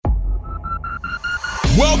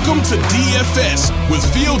Welcome to DFS with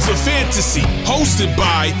Fields of Fantasy, hosted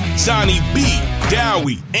by Johnny B,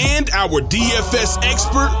 Dowie, and our DFS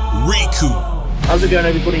expert, Riku. How's it going,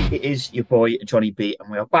 everybody? It is your boy, Johnny B,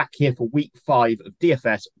 and we are back here for week 5 of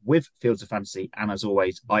DFS with Fields of Fantasy. And as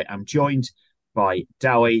always, I am joined by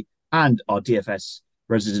Dowie and our DFS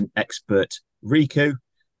resident expert, Riku.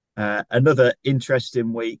 Another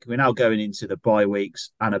interesting week. We're now going into the bye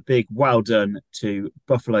weeks, and a big well done to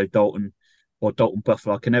Buffalo Dalton, or Dalton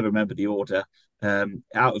Buffalo, I can never remember the order,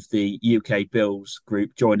 out of the UK Bills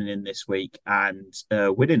group, joining in this week and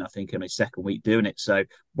winning, I think, in his second week doing it. So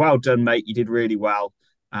well done, mate. You did really well.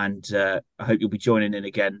 And I hope you'll be joining in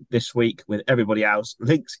again this week with everybody else.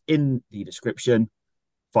 Links in the description.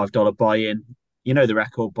 $5 buy-in. You know the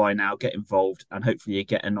record by now. Get involved, and hopefully you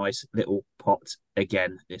get a nice little pot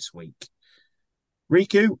again this week.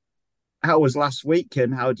 Riku, how was last week,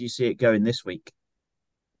 and how do you see it going this week?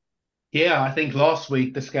 Yeah, I think last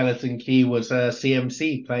week the skeleton key was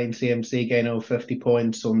CMC, playing CMC, gain over 50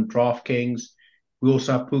 points on DraftKings. We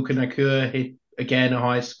also have Puka Nakua hit again a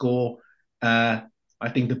high score. I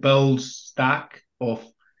think the Bills stack of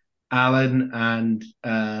Allen and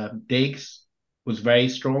Diggs was very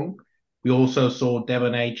strong. We also saw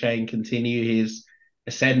Devon A-Chain continue his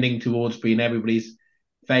ascending towards being everybody's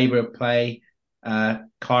favorite play.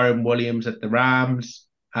 Kyron Williams at the Rams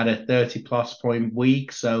had a 30-plus point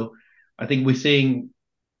week. So I think we're seeing,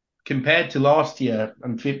 compared to last year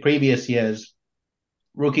and previous years,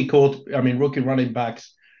 rookie running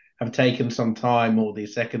backs have taken some time, or the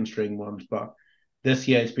second string ones. But this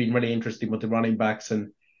year it's been really interesting with the running backs,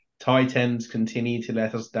 and tight ends continue to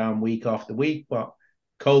let us down week after week. But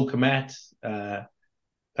Cole Kmet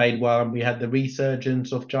played well, and we had the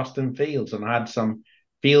resurgence of Justin Fields, and I had some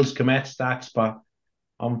Fields Kmet stacks, but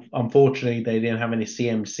unfortunately they didn't have any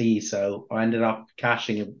CMC, so I ended up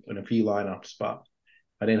cashing in a few lineups, but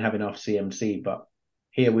I didn't have enough CMC. But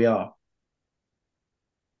here we are.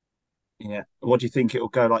 Yeah. What do you think it'll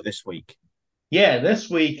go like this week? Yeah,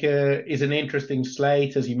 this week is an interesting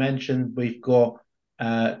slate. As you mentioned, we've got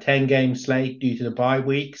 10-game slate due to the bye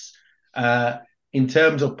weeks. In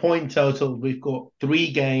terms of point total, we've got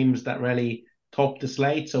 3 games that really top the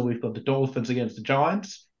slate. So we've got the Dolphins against the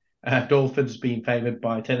Giants. Dolphins being favored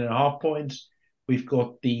by 10.5 points. We've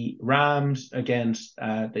got the Rams against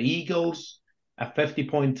the Eagles at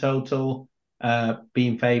 50-point total,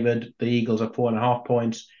 being favored. The Eagles are 4.5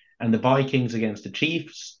 points. And the Vikings against the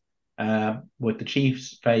Chiefs, with the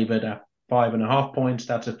Chiefs favored at 5.5 points.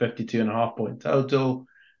 That's a 52.5-point total.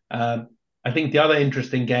 I think the other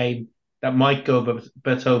interesting game that might go a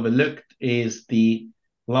bit overlooked is the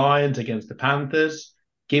Lions against the Panthers,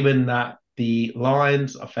 given that the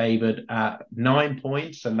Lions are favored at 9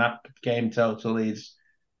 points, and that game total is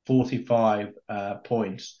 45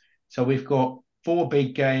 points. So we've got 4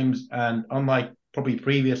 big games, and unlike probably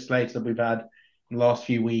previous slates that we've had in the last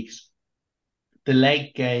few weeks, the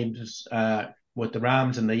late games with the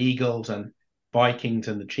Rams and the Eagles and Vikings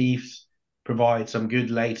and the Chiefs provide some good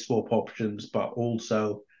late swap options, but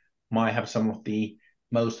also might have some of the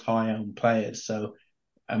most high-owned players. So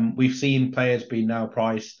we've seen players being now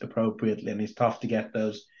priced appropriately, and it's tough to get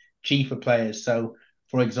those cheaper players. So,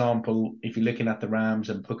 for example, if you're looking at the Rams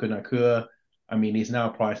and Puka Nakua, I mean, he's now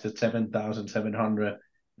priced at 7,700.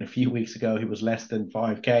 And a few weeks ago, he was less than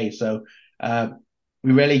 5K. So we're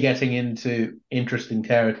really getting into interesting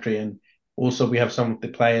territory. And also, we have some of the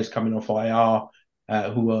players coming off IR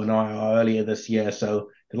who were on IR earlier this year. So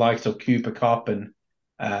the likes of Cooper Kupp and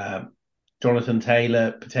Jonathan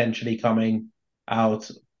Taylor potentially coming out,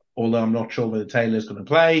 although I'm not sure whether Taylor's going to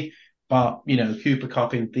play. But, Cooper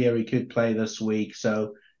Kupp in theory could play this week.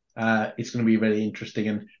 So it's going to be really interesting.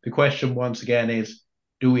 And the question once again is,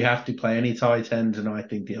 do we have to play any tight ends? And I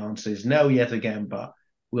think the answer is no yet again, but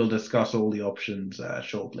we'll discuss all the options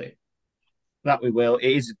shortly. That we will. It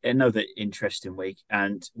is another interesting week.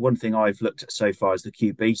 And one thing I've looked at so far is the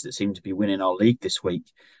QBs that seem to be winning our league this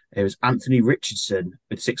week. It was Anthony Richardson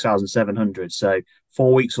with 6,700. So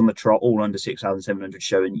 4 weeks on the trot, all under 6,700,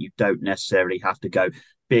 showing you don't necessarily have to go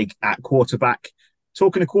big at quarterback.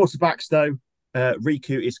 Talking of quarterbacks, though,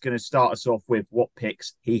 Riku is going to start us off with what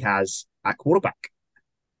picks he has at quarterback.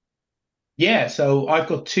 Yeah, so I've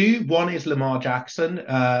got 2. One is Lamar Jackson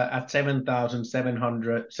at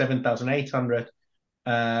 7,800,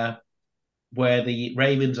 where the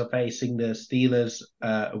Ravens are facing the Steelers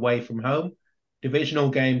away from home. Divisional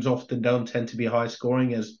games often don't tend to be high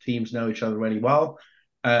scoring as teams know each other really well.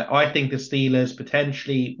 I think the Steelers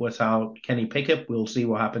potentially, without Kenny Pickett, we'll see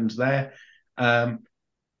what happens there,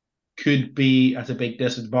 could be at a big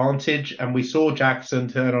disadvantage. And we saw Jackson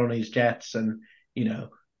turn on his Jets and,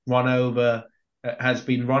 run over has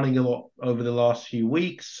been running a lot over the last few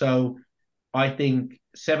weeks. So I think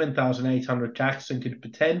 7,800 Jackson could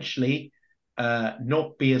potentially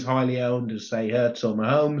not be as highly owned as, say, Hurts or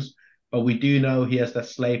Mahomes, but we do know he has that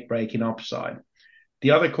slate breaking upside.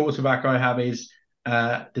 The other quarterback I have is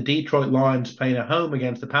the Detroit Lions playing at home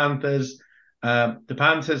against the Panthers. The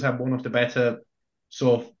Panthers have one of the better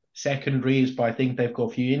sort of secondaries, but I think they've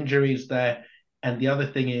got a few injuries there. And the other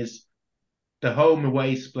thing is the home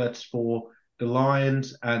away splits for the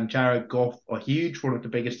Lions and Jared Goff are huge, one of the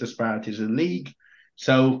biggest disparities in the league.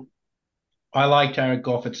 So I like Jared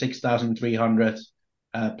Goff at 6,300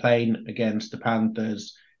 playing against the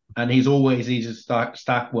Panthers. And he's always easy to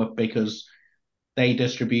stack with because they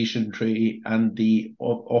distribution tree and the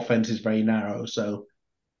offense is very narrow. So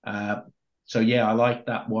yeah, I like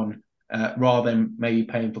that one rather than maybe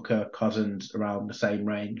paying for Kirk Cousins around the same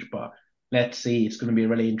range. But let's see. It's going to be a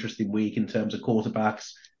really interesting week in terms of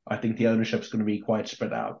quarterbacks. I think the ownership is going to be quite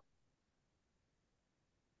spread out.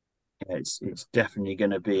 Yeah, it's definitely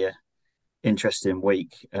going to be a interesting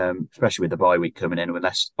week, especially with the bye week coming in with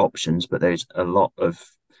less options. But there's a lot of,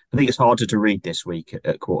 I think it's harder to read this week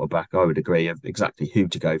at quarterback. I would agree of exactly who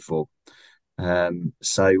to go for.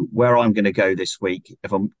 So where I'm going to go this week,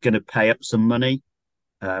 if I'm going to pay up some money,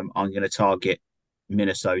 I'm going to target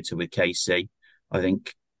Minnesota with KC. I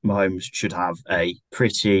think Mahomes should have a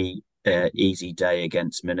pretty easy day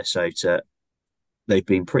against Minnesota. They've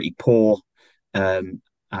been pretty poor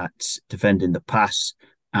at defending the pass,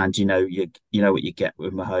 and you know what you get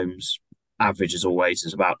with Mahomes. Average as always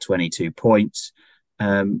is about 22 points.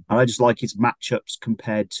 And I just like his matchups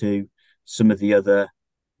compared to some of the other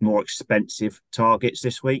more expensive targets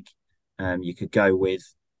this week. You could go with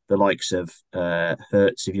the likes of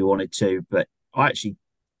Hurts if you wanted to, but I actually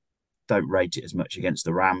don't rate it as much against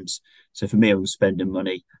the Rams. So for me, I'm spending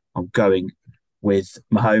money. I'm going with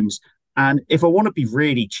Mahomes. And if I want to be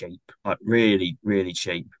really cheap, like really, really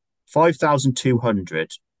cheap,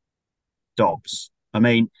 5,200 Dobbs. I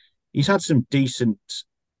mean, he's had some decent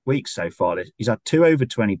weeks so far. He's had 2 over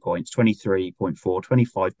 20 points, 23.4,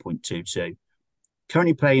 25.22.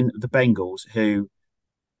 Currently playing the Bengals, who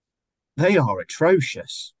they are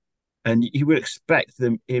atrocious. And you would expect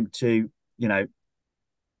him to, you're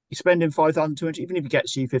spending 5,200, even if he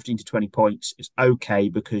gets you 15 to 20 points, it's okay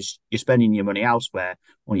because you're spending your money elsewhere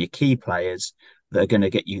on your key players that are going to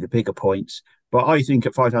get you the bigger points. But I think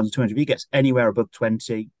at 5,200, if he gets anywhere above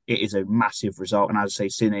 20, it is a massive result. And as I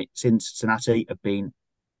say, Cincinnati have been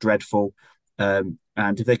dreadful. And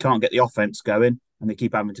if they can't get the offense going and they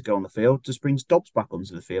keep having to go on the field, just brings Dobbs back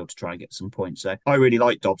onto the field to try and get some points. So I really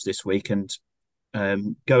like Dobbs this week. And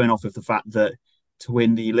going off of the fact that to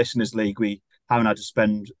win the Listeners' League, we haven't had to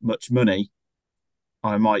spend much money,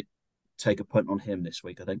 I might take a punt on him this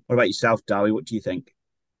week, I think. What about yourself, Dowie? What do you think?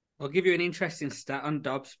 I'll give you an interesting stat on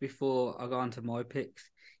Dobbs before I go on to my picks.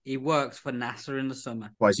 He works for NASA in the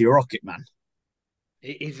summer. Why is he a rocket man?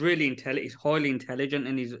 He's really intelligent. He's highly intelligent,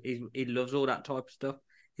 and he loves all that type of stuff.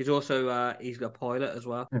 He's also he's a pilot as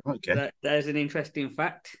well. Oh, okay, there's an interesting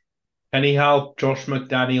fact. Can he help Josh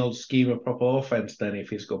McDaniels scheme a proper offense then if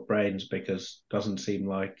he's got brains? Because it doesn't seem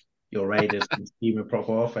like your Raiders can scheme a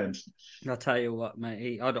proper offense. I'll tell you what,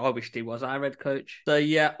 mate. I wish he was our head coach. So,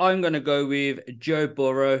 yeah, I'm going to go with Joe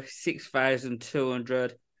Burrow,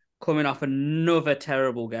 6,200, coming off another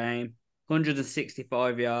terrible game,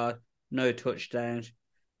 165 yards, no touchdowns.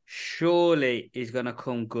 Surely he's going to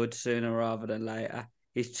come good sooner rather than later.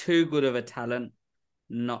 He's too good of a talent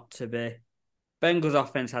not to be. Bengals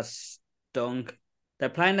offense has stunk. They're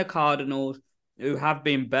playing the Cardinals, who have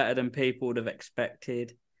been better than people would have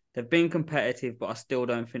expected. They've been competitive, but I still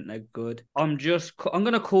don't think they're good. I'm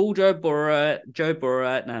going to call Joe Burrow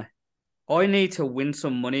out now. I need to win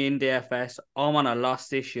some money in DFS. I'm on a loss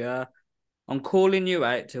this year. I'm calling you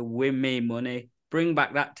out to win me money. Bring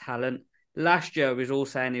back that talent. Last year, we was all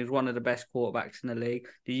saying he was one of the best quarterbacks in the league.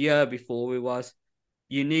 The year before, he was.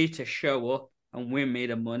 You need to show up and win me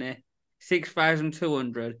the money.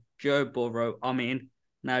 6,200, Joe Burrow, I'm in.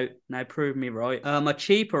 Now prove me right. A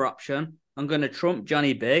cheaper option, I'm going to trump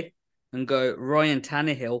Johnny B and go Ryan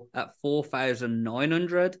Tannehill at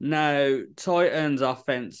 4,900. Now, Titans'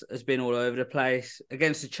 offense has been all over the place.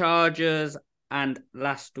 Against the Chargers and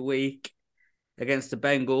last week against the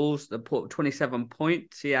Bengals, they put 27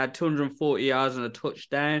 points. He had 240 yards and a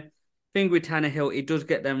touchdown. I think with Tannehill, he does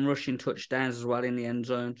get them rushing touchdowns as well in the end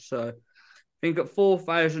zone. So I think at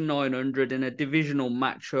 4,900 in a divisional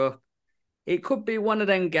matchup, it could be one of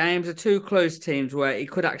them games, the two close teams where it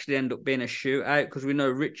could actually end up being a shootout because we know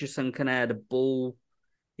Richardson can air the ball.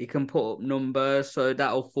 He can put up numbers, so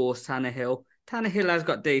that'll force Tannehill Tannehill has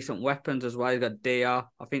got decent weapons as well. He's got DR.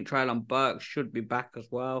 I think Traylon Burks should be back as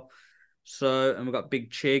well. So, and we've got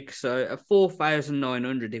Big Chig. So at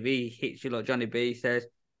 4,900, if he hits you like Johnny B says,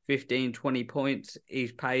 15, 20 points,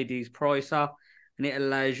 he's paid his price off, and it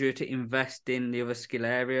allows you to invest in the other skill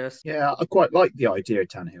areas. Yeah, I quite like the idea of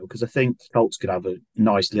Tannehill because I think Colts could have a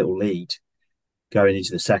nice little lead going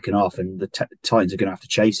into the second half, and the Titans are going to have to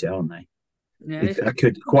chase it, aren't they? Yeah, That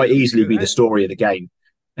could quite easily be the story of the game,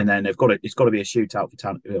 and then it's got to be a shootout for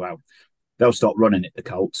Tannehill. Well, they'll start running it, the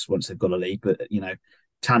Colts, once they've got a lead, but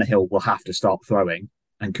Tannehill will have to start throwing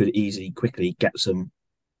and could easily quickly get some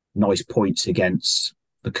nice points against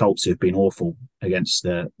the Colts, who've been awful against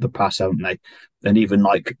the pass, haven't they? And even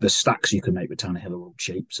like the stacks you can make with Tannehill are all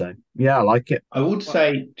cheap. So yeah, I like it. I would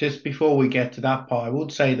say, just before we get to that part, I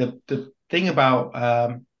would say that the thing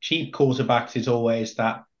about cheap quarterbacks is always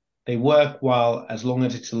that they work well as long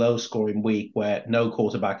as it's a low scoring week where no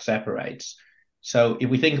quarterback separates. So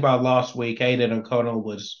if we think about last week, Aiden O'Connell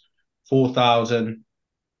was 4,000.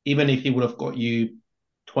 Even if he would have got you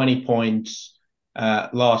 20 points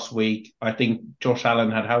last week, I think Josh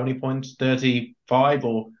Allen had how many points? 35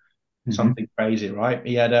 or something crazy, right?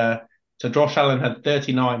 He had so Josh Allen had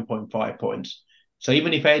 39.5 points. So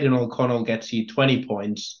even if Aiden O'Connell gets you 20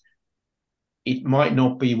 points, it might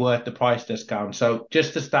not be worth the price discount. So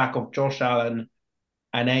just a stack of Josh Allen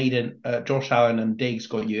and Diggs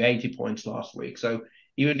got you 80 points last week. So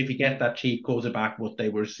even if you get that cheap quarterback, what they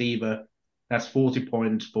receiver, that's 40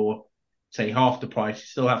 points for, say, half the price. You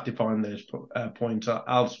still have to find those points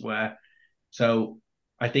elsewhere. So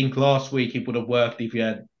I think last week it would have worked if you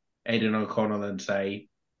had Aiden O'Connell and say,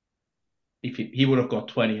 if he would have got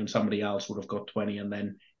 20 and somebody else would have got 20, and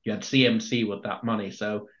then you had CMC with that money.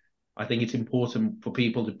 So I think it's important for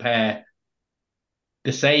people to pair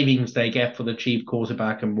the savings they get for the cheap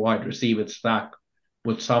quarterback and wide receiver stack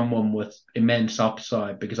with someone with immense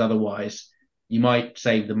upside, because otherwise you might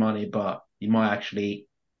save the money, but it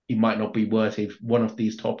might not be worth it if one of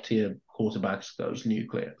these top tier quarterbacks goes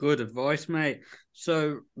nuclear. Good advice, mate.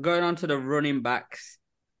 So going on to the running backs.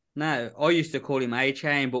 Now, I used to call him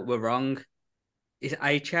A-Chain, but we're wrong. It's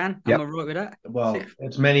A-Chan. Yep. Am I right with that? Well,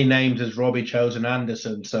 it's many names as Robbie Chosen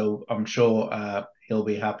Anderson, so I'm sure he'll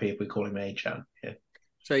be happy if we call him A-Chan. Yeah.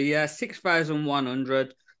 So, yeah,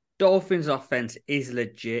 6,100. Dolphins' offense is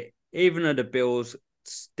legit. Even though the Bills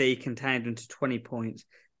contained him to 20 points,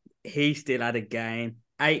 he still had a game.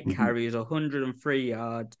 8 carries, 103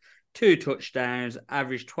 yards, 2 touchdowns,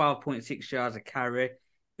 averaged 12.6 yards a carry.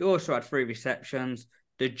 He also had 3 receptions.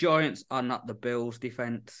 The Giants are not the Bills'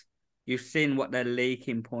 defense. You've seen what they're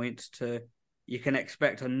leaking points to. You can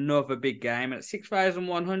expect another big game. At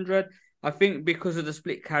 6,100, I think because of the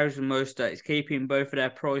split carries and Mostert, it's keeping both of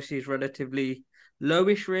their prices relatively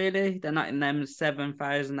lowish, really. They're not in them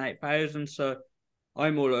 7,000, 8,000. So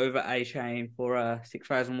I'm all over A-Chain for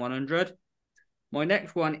 6,100. My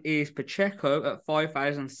next one is Pacheco at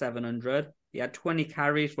 5,700. He had 20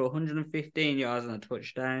 carries for 115 yards and a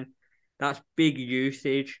touchdown. That's big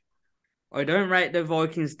usage. I don't rate the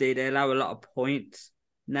Vikings D. They allow a lot of points.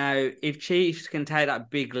 Now, if Chiefs can take that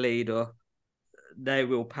big lead up, they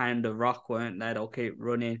will pound the rock, won't they? They'll keep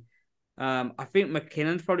running. I think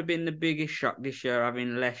McKinnon's probably been the biggest shock this year,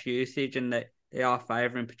 having less usage, and they are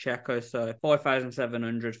favouring Pacheco. So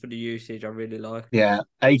 5,700 for the usage, I really like. Yeah,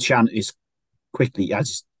 A-Chan is quickly,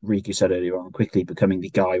 as Riku said earlier on, quickly becoming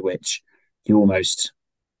the guy which you almost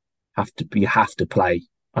have to play,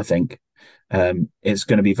 I think. It's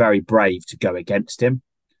going to be very brave to go against him,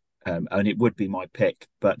 and it would be my pick.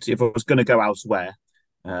 But if I was going to go elsewhere,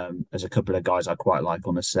 there's a couple of guys I quite like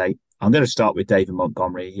on the slate. I'm going to start with David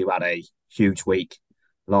Montgomery, who had a huge week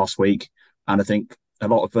last week, and I think a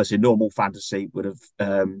lot of us in normal fantasy would have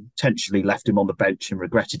potentially left him on the bench and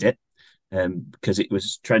regretted it, because it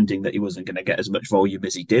was trending that he wasn't going to get as much volume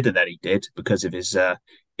as he did, and then he did because of his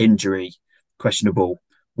injury, questionable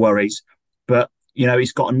worries. But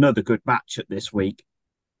he's got another good matchup this week.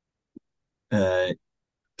 The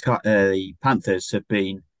Panthers have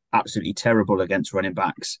been absolutely terrible against running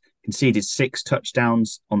backs. Conceded 6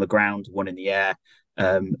 touchdowns on the ground, 1 in the air.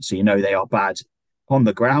 So they are bad on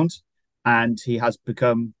the ground. And he has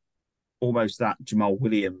become almost that Jamal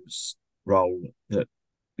Williams role that,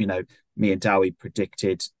 me and Dowie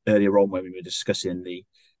predicted earlier on when we were discussing the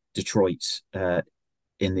Detroit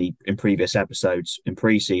in previous episodes in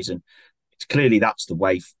preseason. Clearly that's the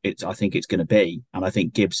way I think it's going to be. And I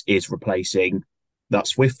think Gibbs is replacing that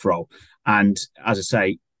Swift role. And as I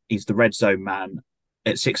say, he's the red zone man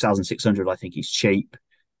at 6,600. I think he's cheap,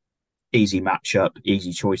 easy matchup,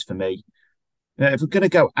 easy choice for me. If we're going to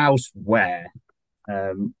go elsewhere,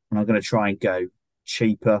 and I'm going to try and go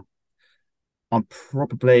cheaper, I'm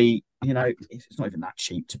probably, it's not even that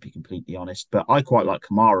cheap to be completely honest, but I quite like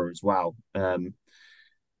Kamara as well.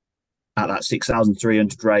 At that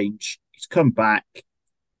 6,300 range, he's come back.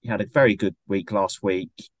 He had a very good week last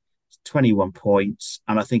week, 21 points,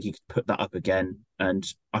 and I think he could put that up again. And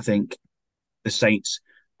I think the Saints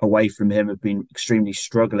away from him have been extremely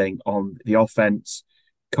struggling on the offense.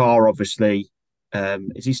 Carr, obviously,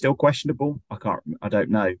 is he still questionable? I don't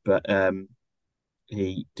know, but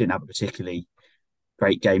he didn't have a particularly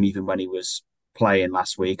great game even when he was playing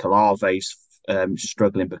last week. Olave's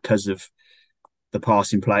struggling because of the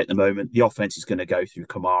passing play at the moment. The offense is going to go through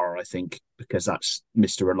Kamara, I think, because that's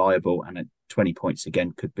Mr. Reliable, and at 20 points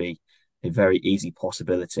again could be a very easy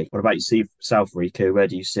possibility. What about yourself, Riku? Where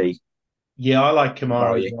do you see Yeah, I like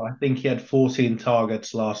Kamara as value? well. I think he had 14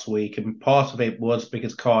 targets last week, and part of it was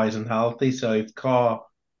because Carr isn't healthy. So if Carr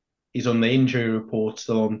is on the injury report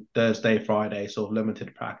still on Thursday, Friday, sort of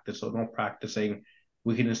limited practice or not practicing,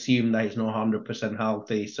 we can assume that he's not 100%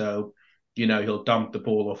 healthy. So, he'll dump the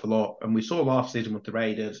ball off a lot. And we saw last season with the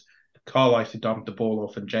Raiders, Carr likes to dump the ball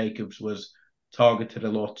off, and Jacobs was targeted a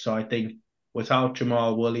lot. So I think without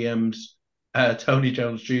Jamal Williams, Tony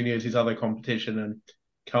Jones Jr. is his other competition, and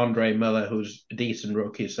Kendre Miller, who's a decent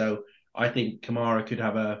rookie. So I think Kamara could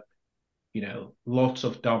have lots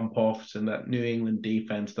of dump offs, and that New England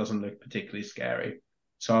defense doesn't look particularly scary.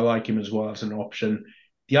 So I like him as well as an option.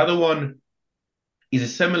 The other one is a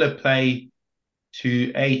similar play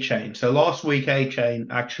to A-Chain. So last week, A-Chain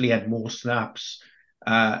actually had more snaps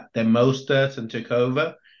than Mostert and took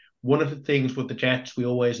over. One of the things with the Jets, we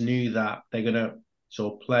always knew that they're going to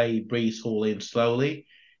sort of play Breece Hall in slowly.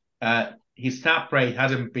 His snap rate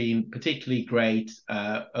hasn't been particularly great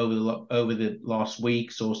over the last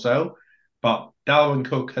weeks or so, but Dalvin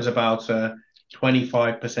Cook has about a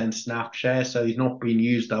 25% snap share, so he's not been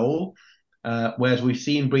used at all. Whereas we've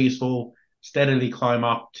seen Breece Hall steadily climb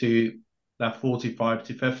up to that 45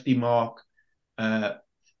 to 50 mark.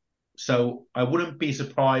 So I wouldn't be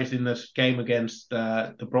surprised in this game against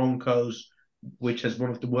the Broncos, which has one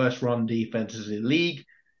of the worst run defenses in the league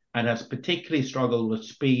and has particularly struggled with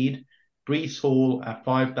speed. Breece Hall at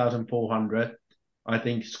 5,400, I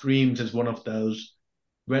think screams as one of those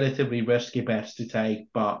relatively risky bets to take,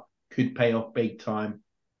 but could pay off big time.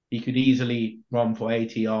 He could easily run for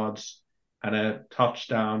 80 yards and a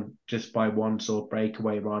touchdown just by one sort of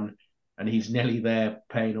breakaway run, and he's nearly there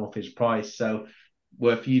paying off his price. So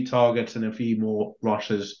with a few targets and a few more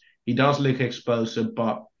rushes, he does look explosive,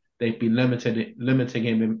 but they've been limiting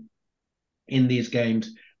him in these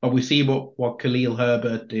games. But we see what Khalil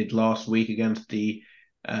Herbert did last week against the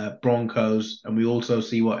Broncos, and we also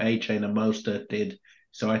see what A-Chain and Mostert did.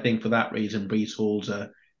 So I think for that reason, Breece Hall's a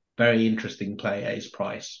very interesting play at his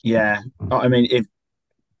price. Yeah, I mean, if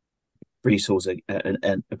Breece Hall's a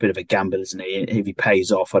bit of a gamble, isn't he? If he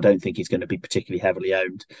pays off, I don't think he's going to be particularly heavily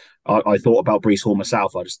owned. I thought about Breece Hall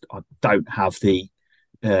myself. I don't have the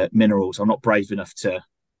minerals. I'm not brave enough to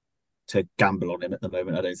gamble on him at the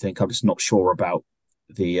moment. I don't think. I'm just not sure about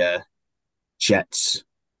the Jets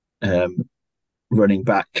running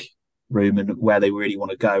back room and where they really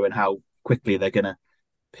want to go and how quickly they're going to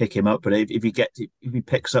pick him up. But if he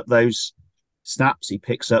picks up those snaps, he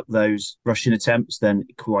picks up those rushing attempts, then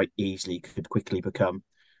quite easily could quickly become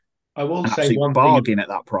I will an say absolute one bargain thing. at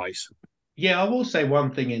that price. Yeah, I will say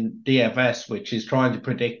one thing in DFS, which is trying to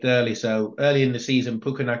predict early. So early in the season,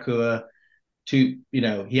 Puka Nacua,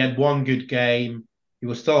 he had one good game. He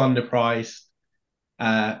was still underpriced.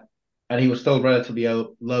 Uh, and he was still relatively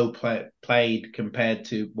played compared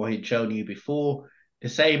to what he'd shown you before. The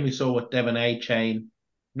same we saw with Devon A-Chain.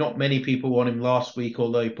 Not many people want him last week,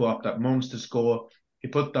 although he put up that monster score. He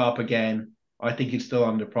put that up again. I think he's still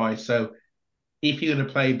underpriced. So if you're going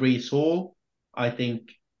to play Breece Hall, I think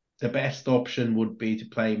the best option would be to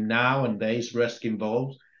play him now, and there is risk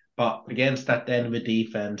involved. But against that Denver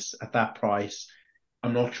defense at that price,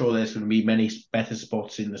 I'm not sure there's going to be many better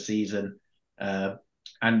spots in the season.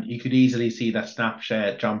 And you could easily see that snap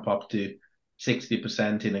share jump up to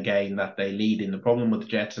 60% in a game that they lead in. The problem with the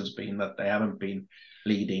Jets has been that they haven't been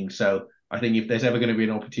leading. So I think if there's ever going to be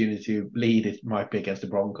an opportunity to lead, it might be against the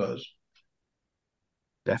Broncos.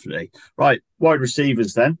 Definitely. Right, wide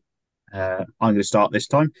receivers then. I'm going to start this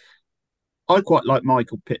time. I quite like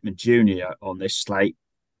Michael Pittman Jr. on this slate.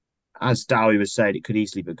 As Dowie was saying, it could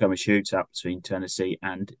easily become a shootout between Tennessee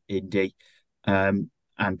and Indy. And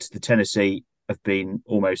the Tennessee have been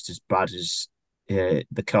almost as bad as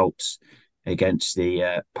the Colts against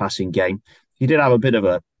the passing game. He did have a bit of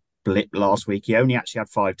a blip last week. He only actually had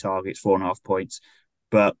 5 targets, 4.5 points,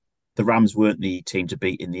 but the Rams weren't the team to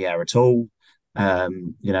beat in the air at all. They're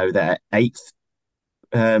 8th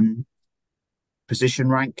position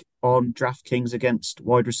rank on DraftKings against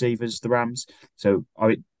wide receivers, the Rams. So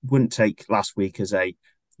I wouldn't take last week as a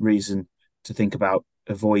reason to think about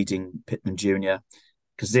avoiding Pittman Jr.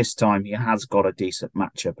 because this time he has got a decent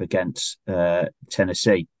matchup against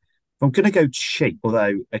Tennessee. I'm going to go cheap,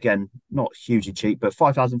 although again, not hugely cheap, but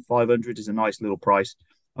 5,500 is a nice little price.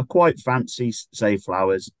 I quite fancy Zay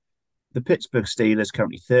Flowers. The Pittsburgh Steelers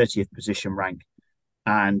currently 30th position rank,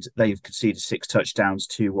 and they've conceded 6 touchdowns,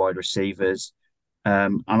 2 wide receivers.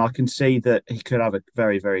 And I can see that he could have a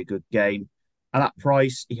very, very good game. At that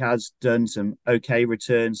price, he has done some okay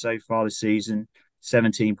returns so far this season.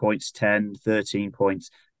 17 points, 10, 13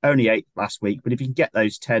 points, only 8 last week. But if you can get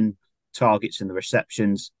those 10 targets and the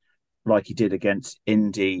receptions, like he did against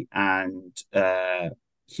Indy and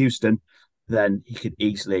Houston, then he could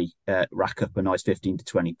easily rack up a nice 15 to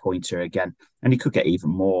 20 pointer again. And he could get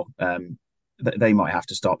even more. They might have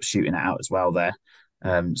to start shooting it out as well there.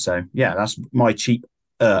 So, yeah, that's my cheap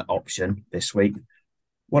option this week.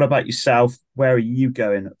 What about yourself? Where are you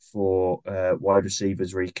going for wide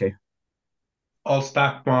receivers, Riku? I'll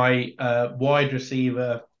stack my wide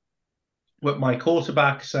receiver with my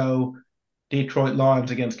quarterback. So Detroit Lions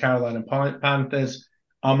against Carolina Panthers.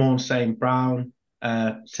 I'm on St. Brown,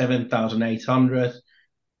 7,800.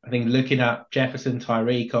 I think looking at Jefferson,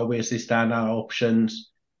 Tyreek, obviously standout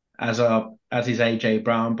options as is AJ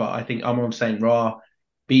Brown, but I think I'm on St. Ra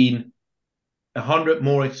being 100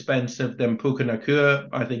 more expensive than Puka Nacua.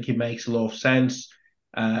 I think he makes a lot of sense.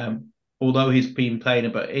 Although he's been playing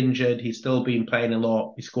a bit injured, he's still been playing a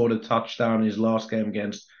lot. He scored a touchdown in his last game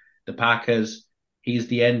against the Packers. He's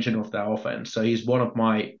the engine of that offense. So he's one of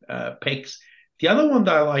my picks. The other one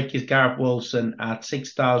that I like is Garrett Wilson at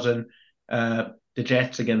 6,000. The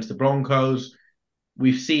Jets against the Broncos.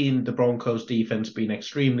 We've seen the Broncos defense being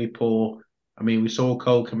extremely poor. I mean, we saw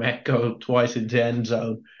Cole Kmet go twice into end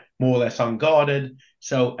zone, more or less unguarded.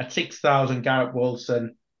 So at 6,000, Garrett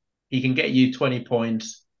Wilson, he can get you 20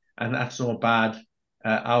 points, and that's not a bad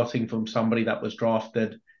outing from somebody that was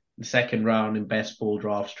drafted in the second round in best ball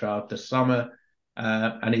drafts throughout the summer.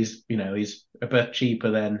 And he's a bit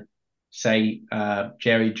cheaper than, say,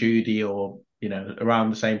 Jerry Jeudy or,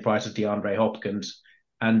 around the same price as DeAndre Hopkins.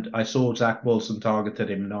 And I saw Zach Wilson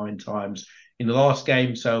targeted him 9 times in the last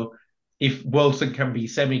game. So if Wilson can be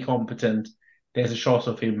semi-competent, there's a shot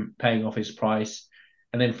of him paying off his price.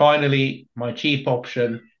 And then finally, my cheap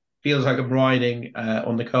option feels like I'm riding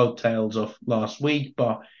on the coattails of last week,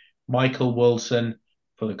 but Michael Wilson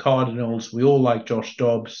for the Cardinals. We all like Josh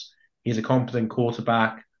Dobbs. He's a competent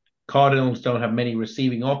quarterback. Cardinals don't have many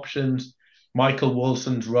receiving options. Michael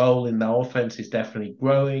Wilson's role in the offense is definitely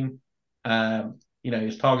growing. He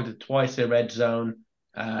was targeted twice in red zone,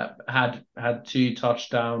 had 2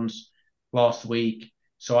 touchdowns last week.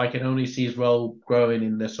 So I can only see his role growing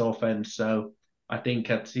in this offense. So I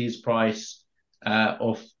think at his price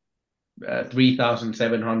of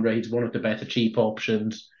 3,700, he's one of the better cheap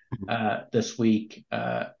options this week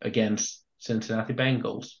against Cincinnati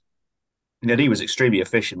Bengals. And he was extremely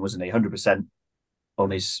efficient, wasn't he? 100%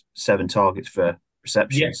 on his 7 targets for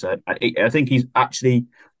reception. Yeah. So I think he's actually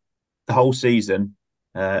the whole season.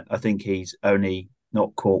 I think he's only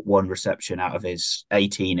not caught 1 reception out of his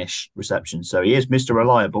 18-ish receptions. So he is Mr.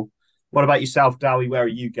 Reliable. What about yourself, Dowie? Where are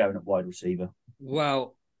you going at wide receiver?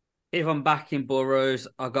 Well, if I'm back in Burrows,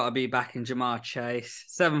 I've got to be back in Jamar Chase.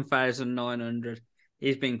 7,900.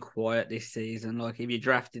 He's been quiet this season. Like, if you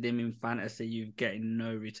drafted him in fantasy, you're getting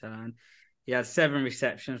no return. He had 7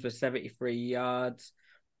 receptions for 73 yards.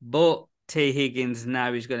 But T. Higgins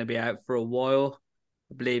now is going to be out for a while.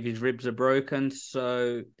 I believe his ribs are broken.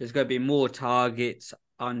 So there's going to be more targets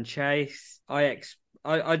on Chase. I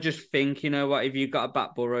just think, if you've got a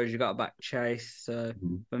back Burrows, you've got a back Chase. So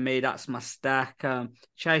for me, that's my stack.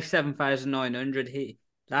 Chase 7,900.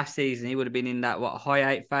 Last season, he would have been in that,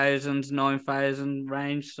 high 8,000s, 9,000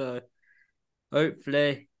 range. So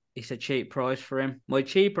hopefully it's a cheap price for him. My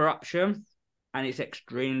cheaper option, and it's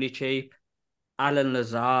extremely cheap, Alan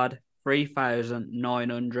Lazard,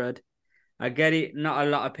 3,900. I get it, not a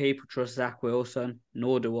lot of people trust Zach Wilson,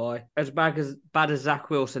 nor do I. As bad as Zach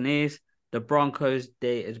Wilson is, the Broncos'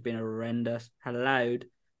 D has been horrendous. Allowed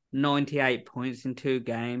 98 points in 2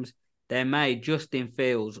 games. They made Justin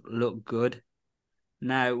Fields look good.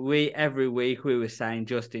 Now, every week we were saying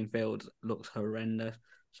Justin Fields looks horrendous.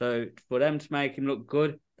 So for them to make him look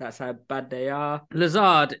good, that's how bad they are.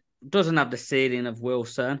 Lazard doesn't have the ceiling of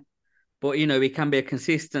Wilson, but, he can be a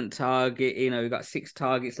consistent target. He got 6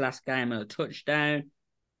 targets last game and a touchdown.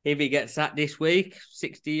 If he gets that this week,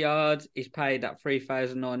 60 yards, he's paid that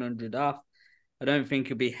 3,900 off. I don't think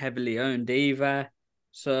he'll be heavily owned either.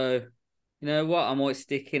 So You know what? I might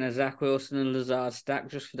stick in a Zach Wilson and Lazard stack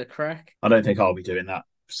just for the crack. I don't think I'll be doing that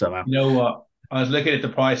somehow. You know what? I was looking at the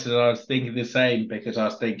prices and I was thinking the same because I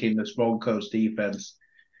was thinking this Broncos defense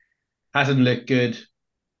hasn't looked good.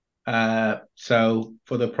 So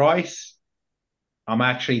for the price, I'm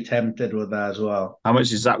actually tempted with that as well. How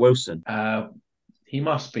much is Zach Wilson? He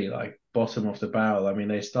must be like bottom of the barrel. I mean,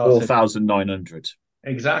 they started 4,900.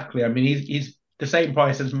 Exactly. I mean, he's the same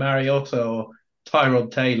price as Mariota or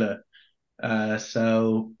Tyrod Taylor.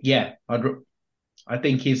 So yeah, I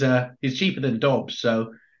think he's cheaper than Dobbs.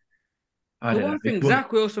 So I The don't one know. thing,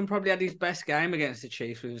 Zach Wilson probably had his best game against the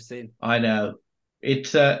Chiefs we've seen. I know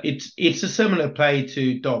it's a similar play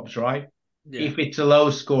to Dobbs, right? Yeah. If it's a low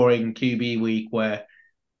scoring QB week where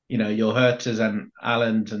your Hurts and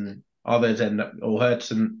Allens and others end up, or Hurts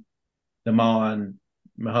and Lamar and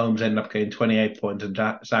Mahomes end up getting 28 points, and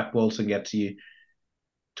Zach Wilson gets you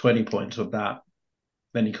 20 points with that,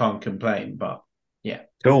 then you can't complain. But yeah,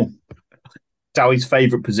 cool. Dowie's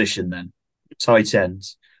favourite position then, tight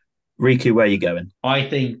ends. Riku, where are you going? I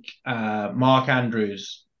think Mark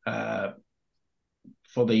Andrews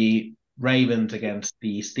for the Ravens against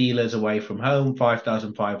the Steelers away from home,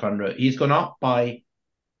 5,500. He's gone up by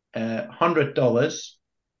 $100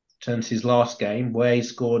 since his last game, where he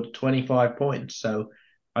scored 25 points. So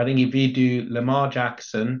I think if you do Lamar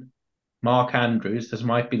Jackson, Mark Andrews, this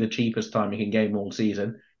might be the cheapest time you can game all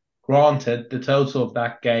season. Granted, the total of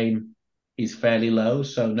that game is fairly low,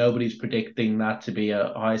 so nobody's predicting that to be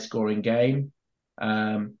a high-scoring game.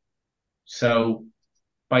 But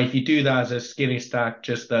if you do that as a skinny stack,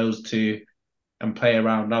 just those two, and play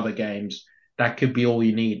around other games, that could be all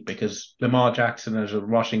you need, because Lamar Jackson as a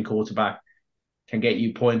rushing quarterback can get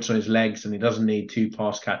you points on his legs, and he doesn't need two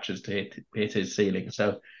pass catchers to hit his ceiling.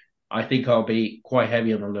 So I think I'll be quite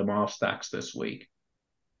heavy on the Lamar stacks this week.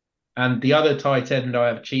 And the other tight end, I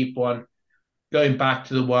have a cheap one. Going back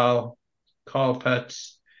to the well, Carl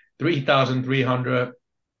Pitts, 3,300.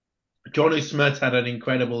 Johnny Smith had an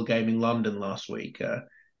incredible game in London last week.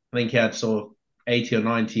 I think he had sort of 80 or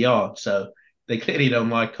 90 yards. So they clearly don't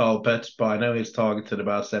like Carl Pitts, but I know he's targeted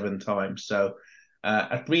about 7 times. So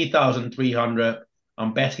at 3,300,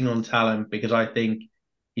 I'm betting on talent because I think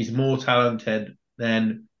he's more talented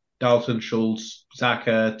than Dalton Schultz, Zach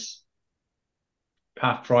Ertz,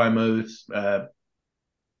 Pat Frymouth,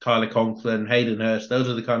 Tyler Conklin, Hayden Hurst. Those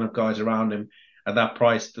are the kind of guys around him at that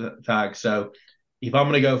price tag. So if I'm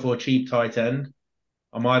going to go for a cheap tight end,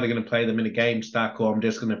 I'm either going to play them in a game stack or I'm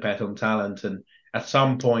just going to bet on talent. And at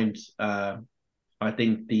some point, I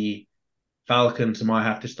think the Falcons might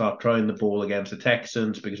have to start throwing the ball against the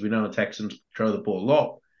Texans, because we know the Texans throw the ball a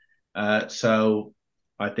lot. So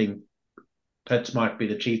I think Pitts might be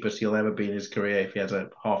the cheapest he'll ever be in his career if he has a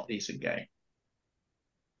half-decent game.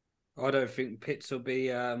 I don't think Pitts will be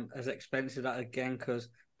as expensive that again, because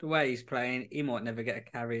the way he's playing, he might never get a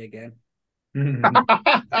carry again.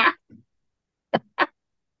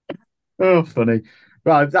 Oh, funny.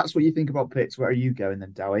 Right, if that's what you think about Pitts, where are you going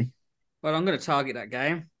then, Dowie? Well, I'm going to target that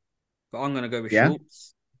game, but I'm going to go with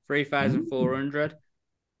Schultz, 3,400.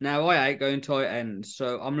 Now, I hate going tight ends,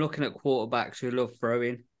 so I'm looking at quarterbacks who love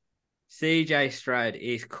throwing. CJ Stroud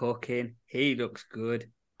is cooking. He looks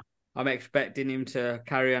good. I'm expecting him to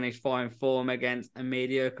carry on his fine form against a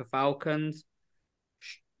mediocre Falcons.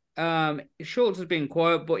 Schultz has been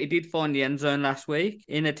quiet, but he did find the end zone last week.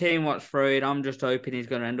 In a team what's throwing, I'm just hoping he's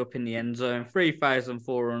going to end up in the end zone.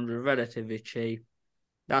 3,400, relatively cheap.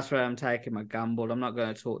 That's where I'm taking my gamble. I'm not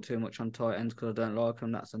going to talk too much on tight ends because I don't like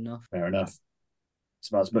them. That's enough. Fair enough. It's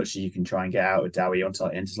about as much as you can try and get out of Dowie on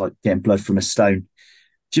tight ends. It's like getting blood from a stone.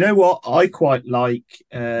 Do you know what? I quite like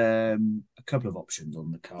a couple of options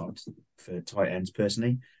on the card for tight ends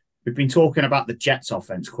personally. We've been talking about the Jets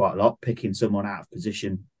offense quite a lot, picking someone out of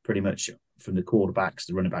position pretty much from the quarterbacks,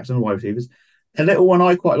 the running backs, and the wide receivers. A little one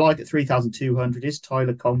I quite like at 3,200 is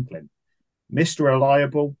Tyler Conklin. Mr.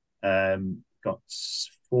 Reliable, got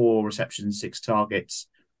 4 receptions, 6 targets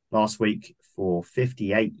last week for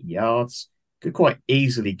 58 yards. Could quite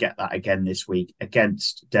easily get that again this week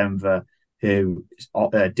against Denver, who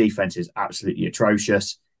defense is absolutely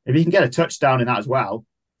atrocious. If you can get a touchdown in that as well,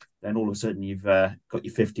 then all of a sudden you've got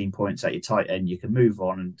your 15 points at your tight end. You can move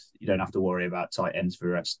on and you don't have to worry about tight ends for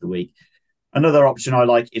the rest of the week. Another option I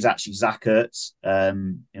like is actually Zach Ertz.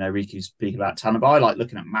 Riku's speaking about talent, but I like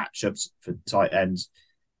looking at matchups for tight ends.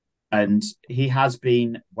 And he has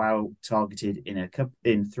been well targeted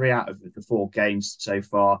in 3 out of the 4 games so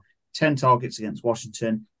far. 10 targets against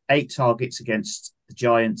Washington, 8 targets against the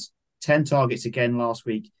Giants, 10 targets again last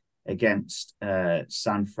week against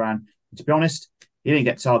San Fran. And to be honest, he didn't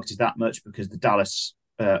get targeted that much because the Dallas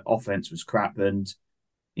offense was crap, and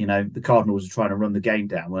the Cardinals are trying to run the game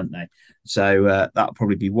down, weren't they? So that'll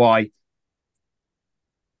probably be why.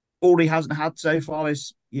 All he hasn't had so far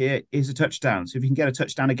this year is a touchdown. So if you can get a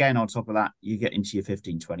touchdown again on top of that, you get into your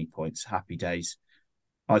 15, 20 points. Happy days.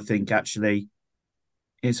 I think actually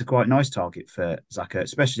it's a quite nice target for Zaka,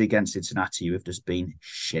 especially against Cincinnati, who have just been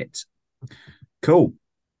shit. Cool.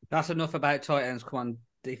 That's enough about tight ends. Come on.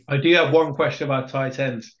 I do have one question about tight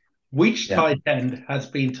ends. Which tight end has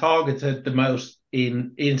been targeted the most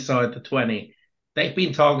inside the 20? They've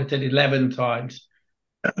been targeted 11 times,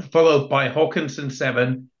 followed by Hawkinson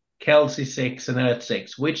 7, Kelsey 6, and Ertz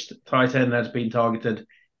 6. Which tight end has been targeted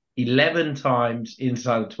 11 times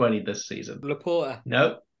inside the 20 this season? Laporta.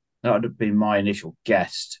 No. That would have been my initial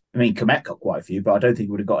guess. I mean, Komet got quite a few, but I don't think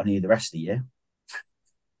he would have got any of the rest of the year.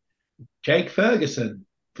 Jake Ferguson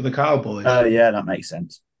for the Cowboys. Oh, yeah, that makes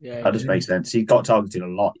sense. Yeah, that just makes sense. He got targeted a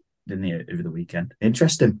lot, didn't he, over the weekend?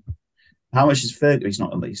 Interesting. How much is Ferguson? He's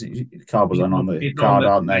not on the Cowboys on the card,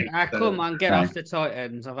 aren't they? Come on, get off the tight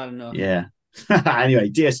ends. I've had enough. Yeah.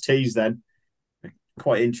 Anyway, DSTs then.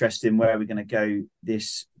 Quite interesting where we're going to go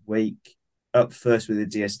this week. Up first with the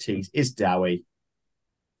DSTs is Dowie.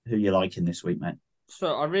 Who you liking this week, mate?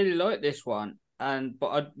 So I really like this one,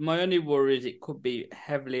 my only worry is it could be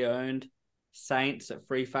heavily owned. Saints at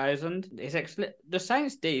 3,000. It's actually the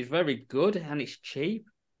Saints D is very good and it's cheap,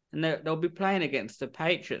 and they'll be playing against the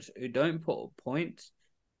Patriots who don't put up points.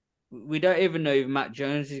 We don't even know if Matt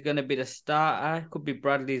Jones is going to be the starter. Could be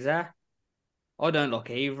Bradley Zapp. I don't like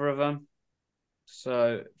either of them.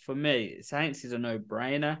 So for me, Saints is a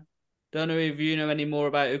no-brainer. Don't know if you know any more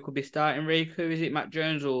about who could be starting Riku. Is it Matt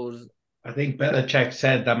Jones or? I think Belichick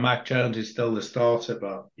said that Mac Jones is still the starter,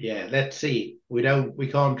 but yeah, let's see. We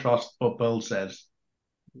can't trust what Bill says.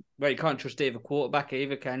 Well, you can't trust either quarterback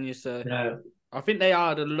either, can you? So no. I think they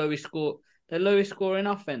are the lowest scoring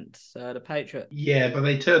offense, the Patriots. Yeah, but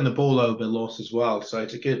they turn the ball over a lot as well, so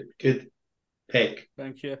it's a good pick.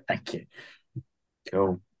 Thank you.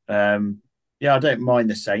 Cool. Yeah, I don't mind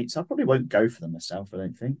the Saints. I probably won't go for them myself, I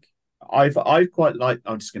don't think. I quite like.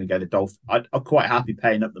 I'm just going to go the Dolphins. I'm quite happy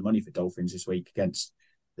paying up the money for Dolphins this week against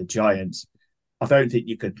the Giants. I don't think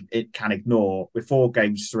it can ignore. We're 4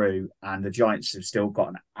 games through, and the Giants have still got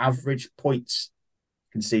an average points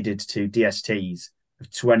conceded to DSTs of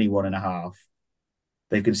 21.5.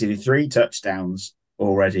 They've conceded 3 touchdowns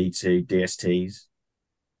already to DSTs,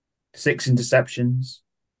 6 interceptions,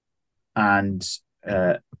 and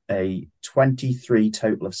a 23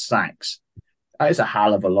 total of sacks. That is a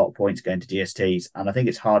hell of a lot of points going to DSTs, and I think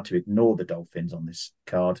it's hard to ignore the Dolphins on this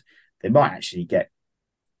card. They might actually get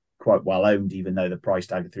quite well owned, even though the price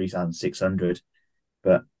tag of 3,600.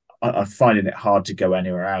 But I'm finding it hard to go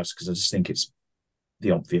anywhere else because I just think it's the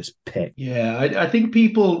obvious pick. Yeah, I think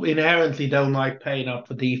people inherently don't like paying up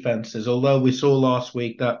for defenses. Although we saw last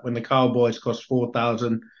week that when the Cowboys cost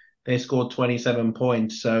 4,000, they scored 27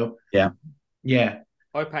 points. So yeah.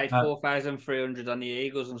 I paid 4,300 on the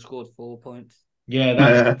Eagles and scored 4 points. Yeah,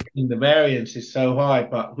 that's the variance is so high,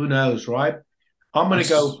 but who knows, right? I'm going to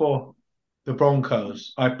go for the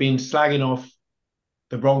Broncos. I've been slagging off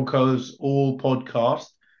the Broncos all podcast,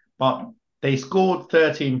 but they scored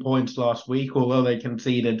 13 points last week, although they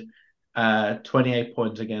conceded 28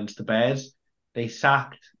 points against the Bears. They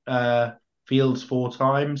sacked Fields 4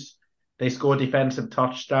 times. They scored a defensive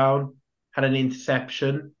touchdown, had an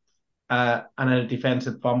interception, and a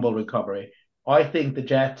defensive fumble recovery. I think the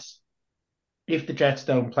Jets, if the Jets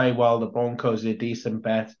don't play well, the Broncos are a decent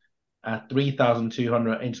bet at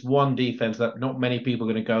 3,200. It's one defense that not many people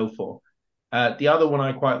are going to go for. The other one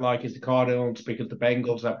I quite like is the Cardinals because the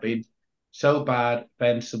Bengals have been so bad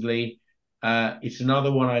offensively. It's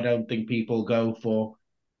another one I don't think people go for,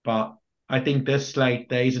 but I think this slate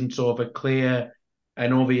there isn't sort of a clear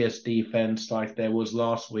and obvious defense like there was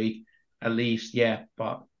last week, at least, yeah.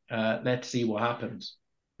 But let's see what happens.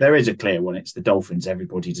 There is a clear one. It's the Dolphins.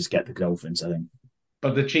 Everybody just get the Dolphins, I think.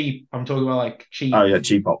 But I'm talking about like cheap. Oh, yeah,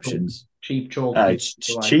 cheap options. Cheap chalk.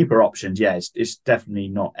 Cheaper options, yeah. It's definitely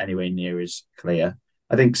not anywhere near as clear.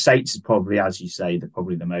 I think Saints is probably, as you say,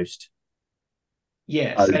 probably the most.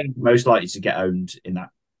 Yeah, most likely to get owned in that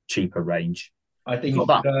cheaper range. I think it's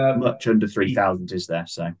not that much under 3,000, is there?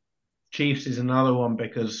 So Chiefs is another one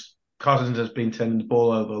because Cousins has been turning the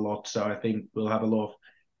ball over a lot, so I think we'll have a lot of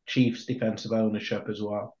Chiefs defensive ownership as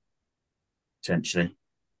well. Potentially.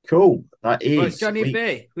 Cool. That is. Right, Johnny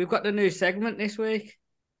B, we've got the new segment this week.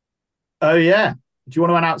 Oh, yeah. Do you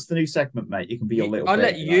want to announce the new segment, mate? You can be your little. I'll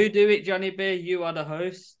let you do it, Johnny B. You are the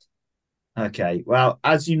host. Okay. Well,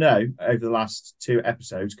 as you know, over the last 2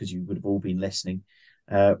 episodes, because you would have all been listening,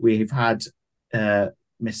 we've had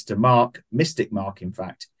Mr. Mark, Mystic Mark, in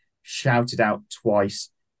fact, shouted out twice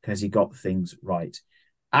because he got things right.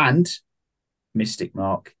 And Mystic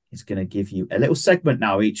Mark is going to give you a little segment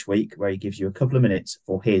now each week where he gives you a couple of minutes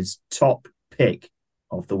for his top pick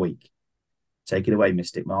of the week. Take it away,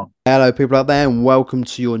 Mystic Mark. Hello, people out there, and welcome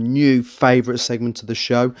to your new favourite segment of the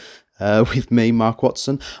show with me, Mark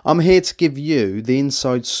Watson. I'm here to give you the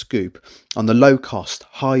inside scoop on the low-cost,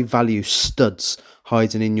 high-value studs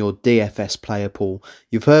hiding in your DFS player pool.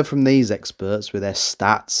 You've heard from these experts with their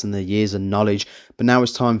stats and their years of knowledge, but now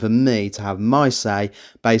it's time for me to have my say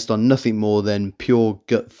based on nothing more than pure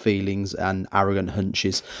gut feelings and arrogant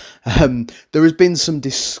hunches. There has been some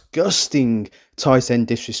disgusting tight end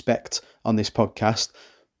disrespect on this podcast,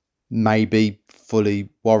 maybe fully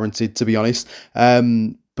warranted, to be honest.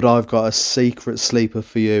 But I've got a secret sleeper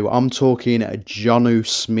for you. I'm talking Jonnu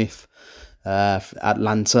Smith,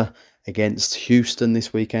 Atlanta against Houston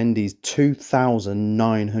this weekend. He's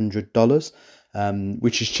 $2,900,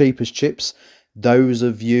 which is cheap as chips. Those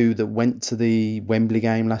of you that went to the Wembley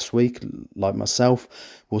game last week, like myself,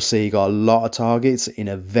 will see he got a lot of targets in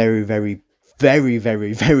a very, very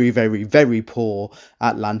poor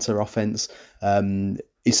Atlanta offense.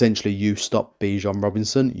 Essentially, you stop Bijan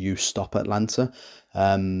Robinson, you stop Atlanta.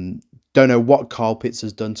 Don't know what Kyle Pitts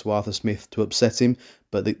has done to Arthur Smith to upset him,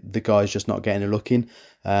 but the guy's just not getting a look in.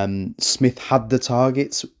 Smith had the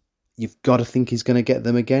targets. You've got to think he's going to get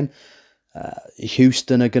them again.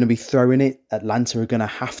 Houston are going to be throwing it. Atlanta are going to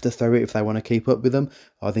have to throw it if they want to keep up with them.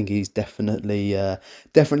 I think he's definitely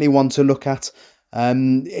one to look at.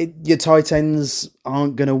 Your tight ends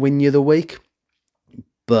aren't going to win you the week,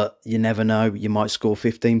 but you never know. You might score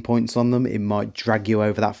 15 points on them. It might drag you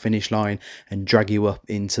over that finish line and drag you up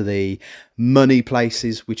into the money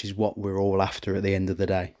places, which is what we're all after at the end of the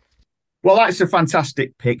day. Well, that's a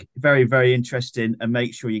fantastic pick. Very, very interesting. And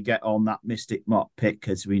make sure you get on that Mystic Mark pick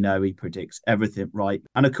because we know he predicts everything right.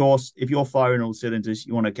 And of course, if you're firing all cylinders,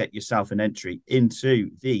 you want to get yourself an entry into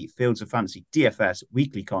the Fields of Fantasy DFS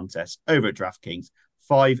weekly contest over at DraftKings.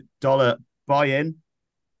 $5 buy-in.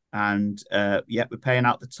 And we're paying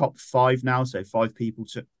out the top 5 now. So 5 people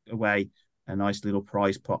took away a nice little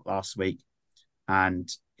prize pot last week.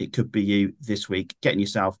 And it could be you this week getting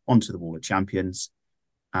yourself onto the Wall of Champions.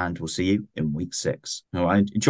 And we'll see you in week 6. All right. Enjoy.